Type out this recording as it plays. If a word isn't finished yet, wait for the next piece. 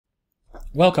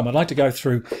Welcome. I'd like to go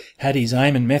through Hatties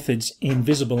Aim and methods in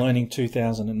Visible Learning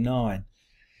 2009.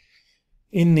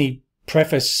 In the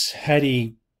preface,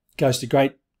 Hattie goes to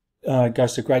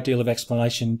a great deal of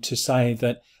explanation to say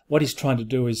that what he's trying to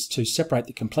do is to separate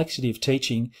the complexity of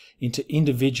teaching into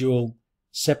individual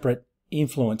separate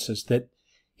influences, that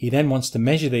he then wants to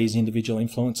measure these individual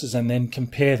influences and then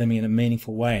compare them in a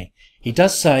meaningful way. He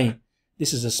does say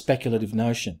this is a speculative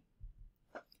notion.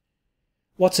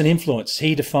 What's an influence?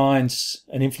 He defines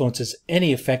an influence as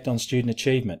any effect on student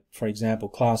achievement, for example,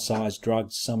 class size,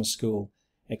 drugs, summer school,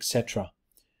 etc.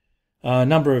 A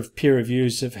number of peer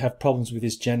reviews have problems with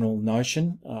this general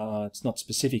notion. It's not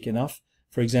specific enough.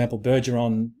 For example,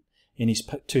 Bergeron, in his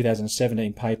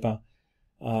 2017 paper,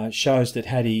 shows that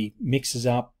Hattie mixes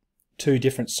up two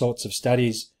different sorts of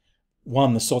studies.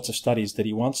 One, the sorts of studies that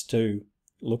he wants to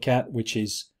look at, which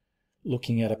is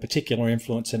looking at a particular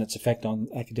influence and its effect on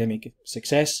academic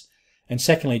success. And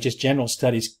secondly, just general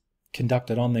studies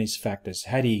conducted on these factors.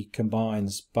 Hattie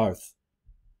combines both.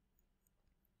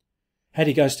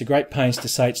 Hattie goes to great pains to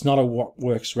say it's not a what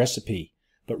works recipe,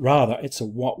 but rather it's a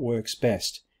what works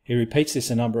best. He repeats this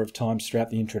a number of times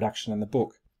throughout the introduction in the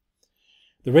book.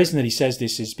 The reason that he says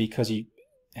this is because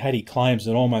Hattie claims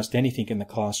that almost anything in the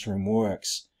classroom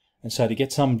works. And so to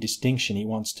get some distinction, he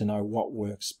wants to know what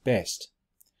works best.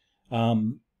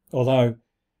 Although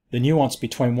the nuance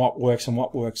between what works and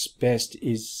what works best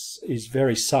is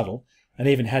very subtle, and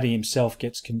even Hattie himself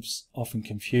gets often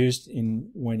confused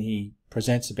when he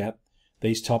presents about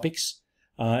these topics.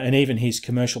 And even his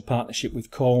commercial partnership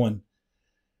with Corwin,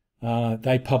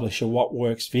 they publish a what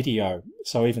works video,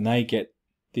 so even they get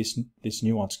this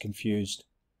nuance confused.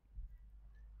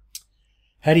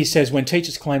 Hattie says when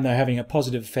teachers claim they're having a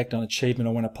positive effect on achievement,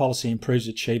 or when a policy improves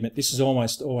achievement, this is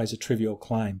almost always a trivial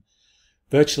claim.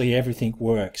 Virtually everything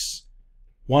works.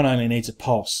 One only needs a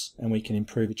pulse and we can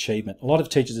improve achievement. A lot of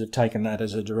teachers have taken that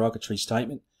as a derogatory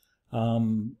statement.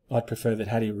 I'd prefer that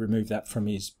Hattie remove that from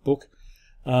his book.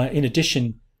 In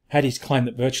addition, Hattie's claim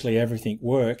that virtually everything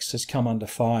works has come under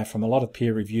fire from a lot of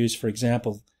peer reviews. For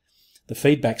example, the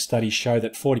feedback studies show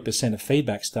that 40% of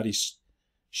feedback studies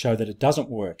show that it doesn't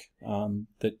work,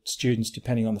 that students,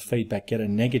 depending on the feedback, get a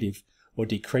negative or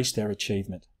decrease their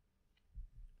achievement.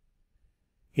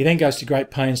 He then goes to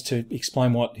great pains to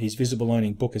explain what his Visible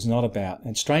Learning book is not about,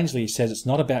 and strangely he says it's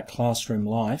not about classroom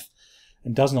life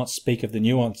and does not speak of the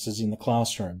nuances in the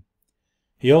classroom.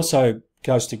 He also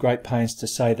goes to great pains to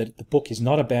say that the book is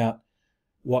not about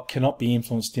what cannot be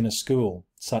influenced in a school,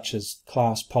 such as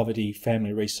class, poverty,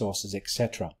 family resources,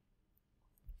 etc.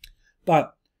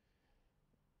 But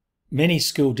many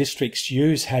school districts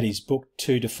use Hattie's book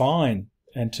to define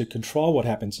and to control what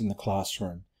happens in the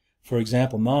classroom. For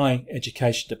example, my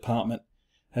education department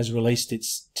has released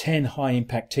its 10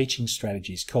 high-impact teaching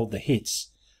strategies called the HITS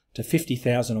to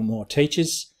 50,000 or more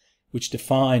teachers, which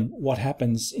define what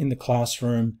happens in the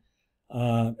classroom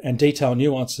and detail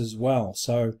nuances as well.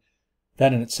 So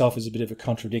that in itself is a bit of a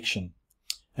contradiction.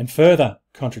 And further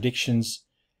contradictions,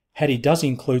 Hattie does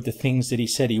include the things that he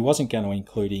said he wasn't going to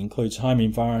include. He includes home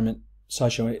environment,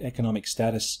 socio-economic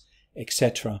status,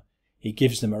 etc. He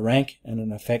gives them a rank and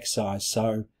an effect size.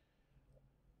 So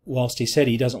whilst he said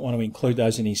he doesn't want to include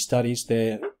those in his studies,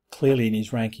 they're clearly in his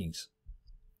rankings.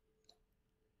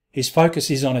 His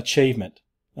focus is on achievement,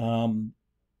 and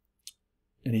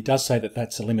he does say that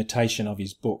that's a limitation of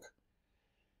his book.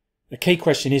 The key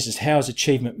question is how is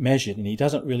achievement measured? And he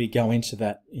doesn't really go into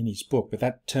that in his book, but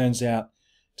that turns out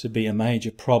to be a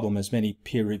major problem, as many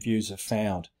peer reviews have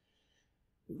found.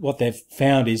 What they've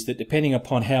found is that depending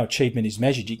upon how achievement is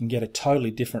measured, you can get a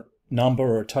totally different number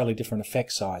or a totally different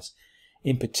effect size.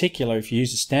 In particular, if you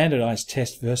use a standardized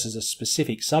test versus a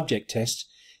specific subject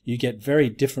test, you get very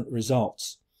different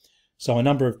results. So a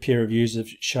number of peer reviews have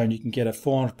shown you can get a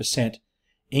 400%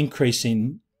 increase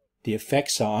in the effect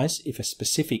size if a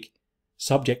specific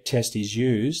subject test is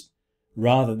used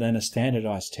rather than a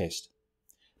standardized test.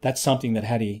 That's something that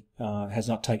Hattie has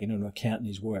not taken into account in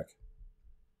his work.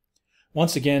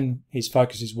 Once again, his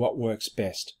focus is what works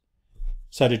best.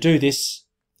 So to do this,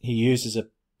 he uses a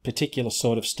particular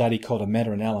sort of study called a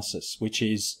meta-analysis, which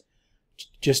is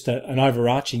just an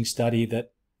overarching study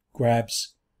that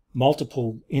grabs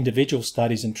multiple individual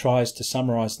studies and tries to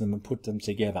summarize them and put them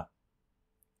together.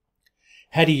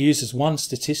 Hattie uses one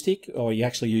statistic, or he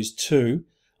actually used two,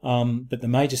 but the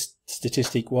major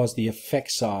statistic was the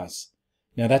effect size.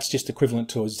 Now that's just equivalent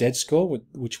to a Z-score,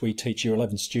 which we teach Year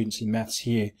 11 students in maths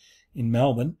here in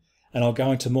Melbourne, and I'll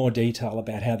go into more detail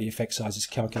about how the effect size is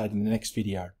calculated in the next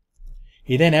video.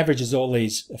 He then averages all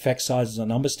these effect sizes or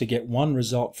numbers to get one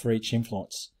result for each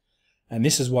influence. And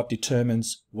this is what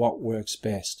determines what works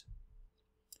best.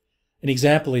 An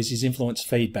example is his influence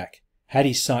feedback.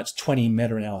 Hattie cites 20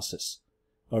 meta-analysis,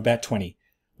 or about 20.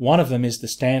 One of them is the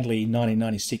Stanley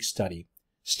 1996 study.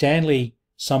 Stanley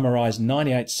summarised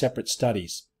 98 separate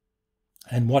studies,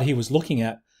 and what he was looking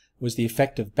at was the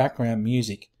effect of background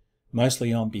music,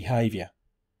 mostly on behaviour.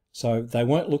 So they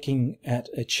weren't looking at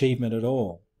achievement at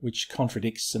all, which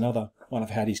contradicts another one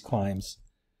of Hattie's claims.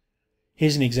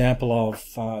 Here's an example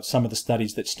of some of the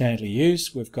studies that Stanley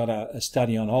used. We've got a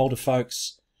study on older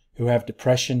folks who have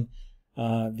depression.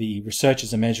 The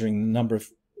researchers are measuring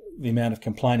the amount of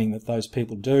complaining that those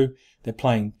people do. They're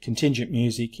playing contingent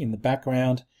music in the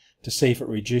background to see if it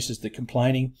reduces the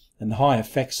complaining. And the high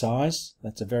effect size,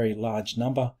 that's a very large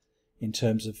number in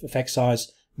terms of effect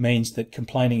size, means that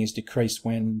complaining is decreased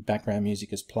when background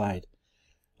music is played.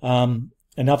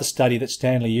 Another study that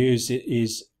Stanley used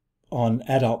is on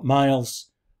adult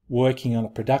males working on a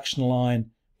production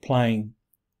line, playing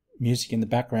music in the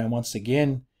background once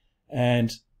again,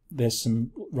 and there's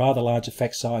some rather large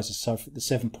effect sizes. So the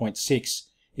 7.6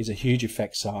 is a huge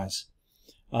effect size.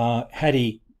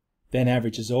 Hattie then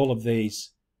averages all of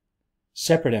these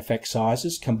separate effect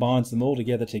sizes, combines them all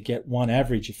together to get one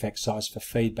average effect size for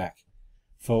feedback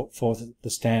for the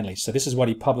Stanley. So this is what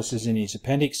he publishes in his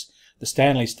appendix. The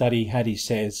Stanley study, Hattie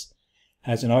says,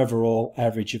 has an overall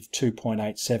average of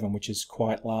 2.87, which is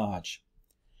quite large.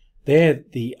 They're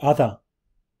the other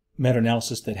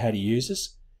meta-analysis that Hattie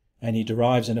uses, and he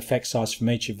derives an effect size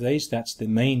from each of these. That's the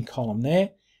mean column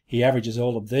there. He averages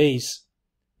all of these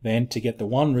then to get the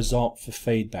one result for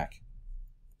feedback.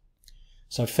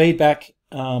 So feedback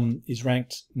is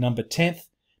ranked number 10th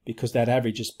because that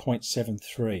average is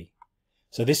 0.73.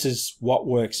 So this is what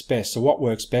works best. So what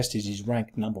works best is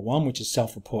ranked number 1, which is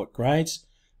self-report grades,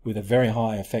 with a very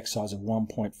high effect size of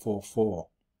 1.44.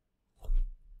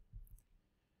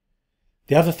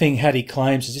 The other thing Hattie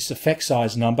claims is this effect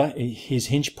size number, his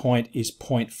hinge point is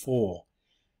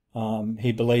 0.4.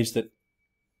 He believes that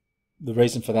the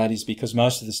reason for that is because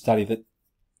most of the study that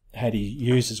Hattie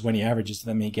uses, when he averages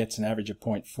them, he gets an average of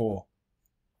 0.4.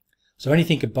 So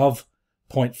anything above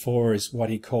 0.4 is what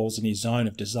he calls in his zone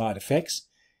of desired effects.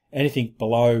 Anything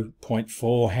below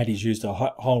 0.4, Hattie's used a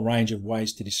whole range of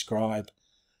ways to describe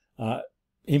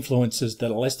influences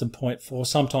that are less than 0.4.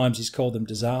 Sometimes he's called them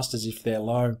disasters if they're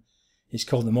low. He's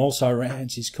called them also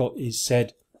rans. He's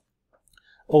said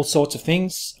all sorts of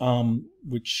things,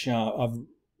 which I've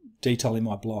detailed in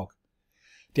my blog.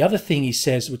 The other thing he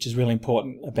says, which is really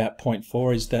important about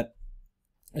 0.4, is that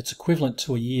it's equivalent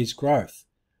to a year's growth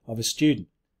of a student.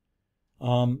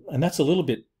 And that's a little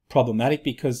bit problematic,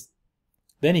 because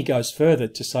then he goes further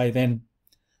to say then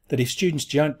that if students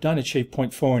don't achieve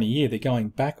 0.4 in a year, they're going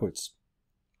backwards.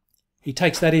 He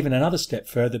takes that even another step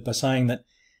further by saying that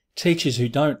teachers who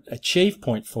don't achieve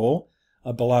 0.4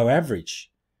 are below average.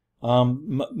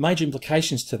 Major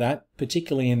implications to that,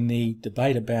 particularly in the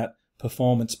debate about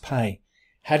performance pay.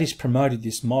 Hattie's promoted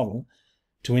this model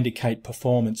to indicate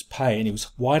performance pay, and he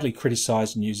was widely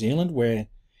criticised in New Zealand, where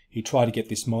he tried to get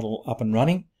this model up and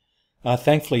running.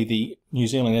 Thankfully, the New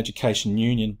Zealand Education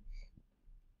Union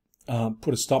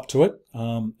put a stop to it,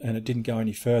 and it didn't go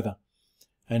any further.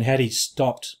 And Hattie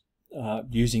stopped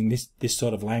using this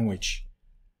sort of language,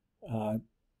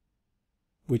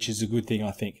 which is a good thing, I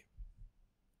think.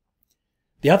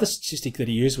 The other statistic that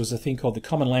he used was a thing called the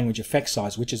common language effect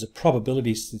size, which is a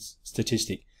probability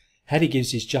statistic. Hattie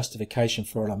gives his justification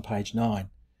for it on page 9.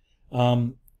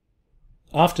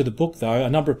 After the book, though, a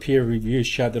number of peer reviews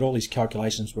showed that all his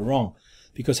calculations were wrong,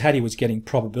 because Hattie was getting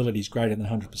probabilities greater than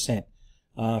 100%.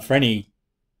 For any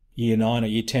Year 9 or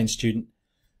Year 10 student,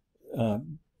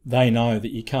 they know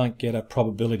that you can't get a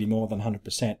probability more than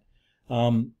 100%.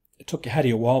 It took Hattie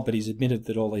a while, but he's admitted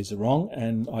that all these are wrong,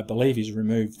 and I believe he's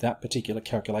removed that particular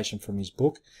calculation from his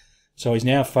book. So he's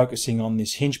now focusing on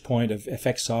this hinge point of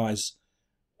effect size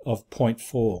of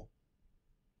 0.4.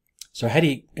 So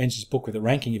Hattie ends his book with a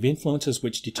ranking of influences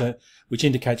which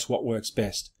indicates what works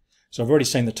best. So I've already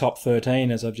seen the top 13,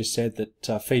 as I've just said,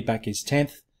 that feedback is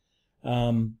 10th.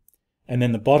 And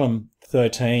then the bottom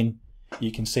 13,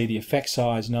 you can see the effect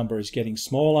size number is getting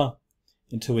smaller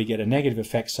until we get a negative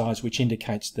effect size, which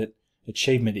indicates that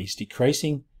achievement is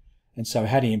decreasing. And so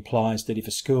Hattie implies that if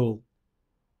a school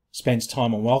spends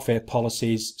time on welfare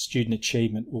policies, student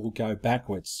achievement will go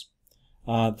backwards.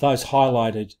 Those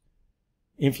highlighted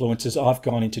influences, I've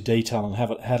gone into detail and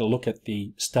had a look at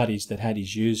the studies that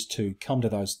Hattie's used to come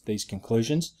to these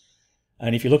conclusions.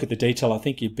 And if you look at the detail, I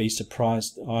think you'd be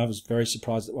surprised. I was very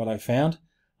surprised at what I found.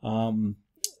 I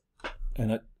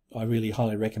really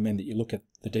highly recommend that you look at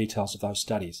the details of those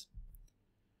studies.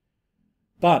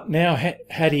 But now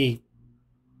Hattie,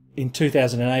 in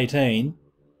 2018,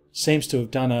 seems to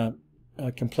have done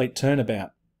a complete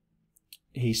turnabout.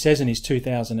 He says in his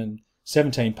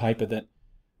 2017 paper that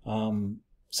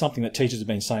something that teachers have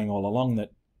been saying all along,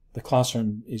 that the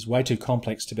classroom is way too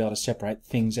complex to be able to separate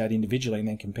things out individually and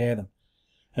then compare them.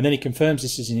 And then he confirms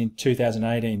this is in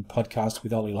 2018 podcast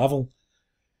with Ollie Lovell,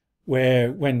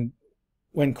 where when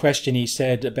questioned, he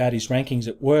said about his rankings,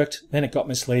 it worked, then it got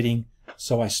misleading,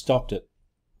 so I stopped it.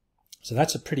 So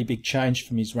that's a pretty big change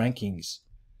from his rankings.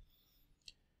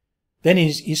 Then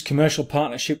his commercial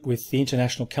partnership with the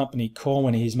international company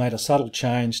Corwin, he's made a subtle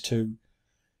change to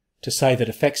say that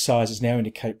effect sizes now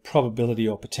indicate probability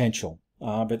or potential.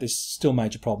 But there's still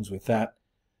major problems with that,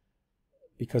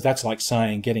 because that's like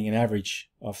saying getting an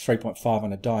average of 3.5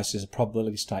 on a dice is a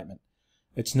probability statement.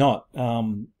 It's not.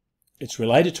 It's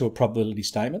related to a probability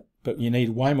statement, but you need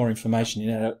way more information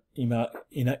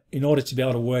in order to be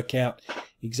able to work out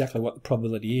exactly what the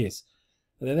probability is.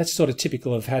 That's sort of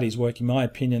typical of Hattie's work, in my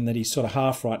opinion, that he's sort of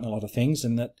half right in a lot of things,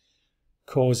 and that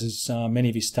causes many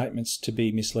of his statements to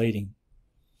be misleading.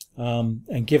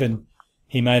 And given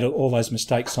he made all those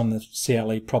mistakes on the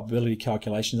CLE probability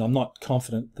calculations, I'm not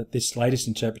confident that this latest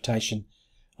interpretation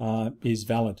is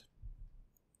valid.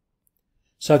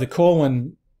 So the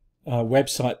Corwin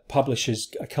website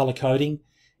publishes a colour coding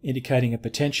indicating a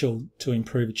potential to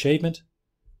improve achievement,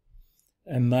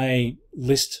 and they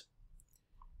list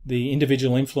the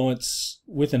individual influence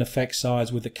with an effect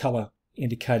size with the colour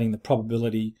indicating the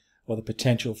probability or the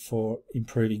potential for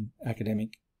improving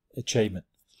academic achievement.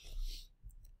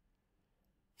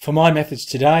 For my methods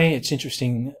today, it's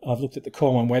interesting, I've looked at the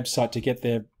Corwin website to get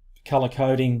their colour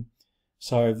coding,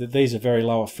 so that these are very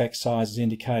low effect sizes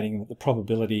indicating that the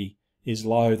probability is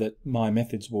low that my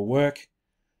methods will work.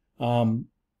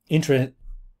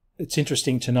 It's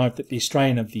interesting to note that the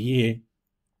Australian of the Year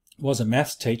was a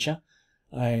maths teacher,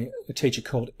 a teacher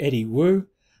called Eddie Wu,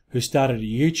 who started a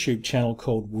YouTube channel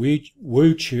called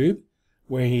WooTube,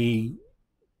 where he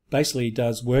basically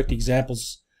does worked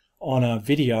examples on a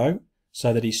video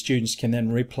so that his students can then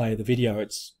replay the video.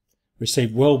 It's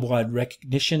received worldwide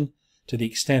recognition to the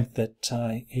extent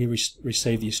that he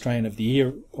received the Australian of the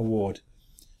Year award.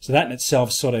 So that in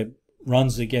itself sort of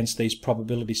runs against these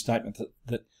probability statements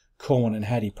that Corwin and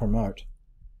Hattie promote.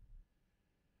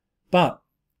 But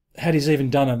Hattie's even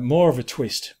done more of a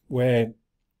twist, where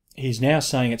he's now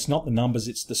saying it's not the numbers,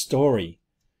 it's the story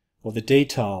or the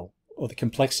detail or the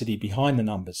complexity behind the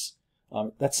numbers.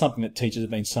 That's something that teachers have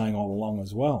been saying all along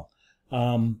as well.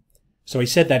 So he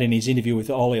said that in his interview with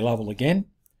Ollie Lovell again,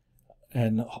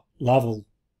 and Lovell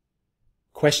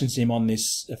questions him on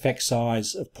this effect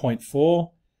size of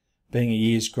 0.4 being a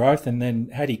year's growth, and then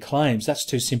Hattie claims that's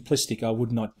too simplistic, I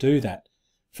would not do that,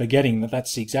 forgetting that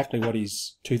that's exactly what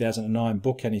his 2009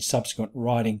 book and his subsequent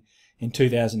writing in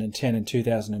 2010 and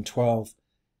 2012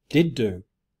 did do.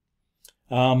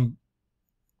 And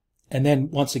then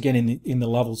once again in the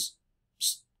Lovell's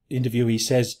interview, he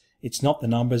says it's not the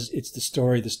numbers, it's the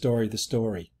story, the story, the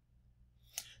story.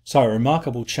 So a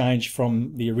remarkable change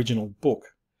from the original book.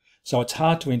 So it's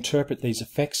hard to interpret these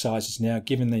effect sizes now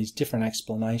given these different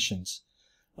explanations,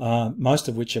 most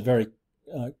of which are very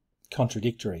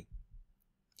contradictory.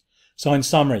 So in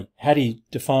summary, Hattie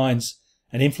defines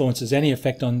and influences any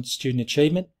effect on student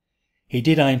achievement. He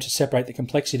did aim to separate the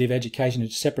complexity of education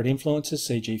into separate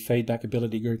influences, e.g. feedback,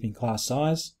 ability, grouping, class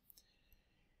size.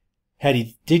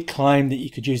 Hattie did claim that you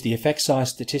could use the effect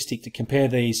size statistic to compare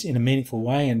these in a meaningful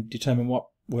way and determine what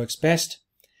works best.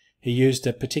 He used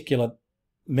a particular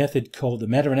method called the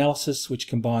meta-analysis, which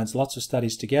combines lots of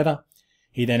studies together.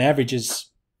 He then averages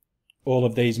all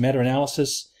of these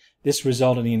meta-analysis. This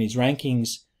resulted in his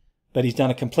rankings, but he's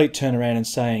done a complete turnaround in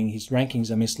saying his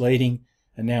rankings are misleading,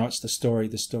 and now it's the story,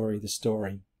 the story, the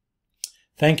story.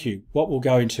 Thank you. What we'll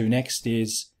go into next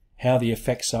is how the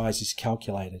effect size is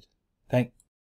calculated.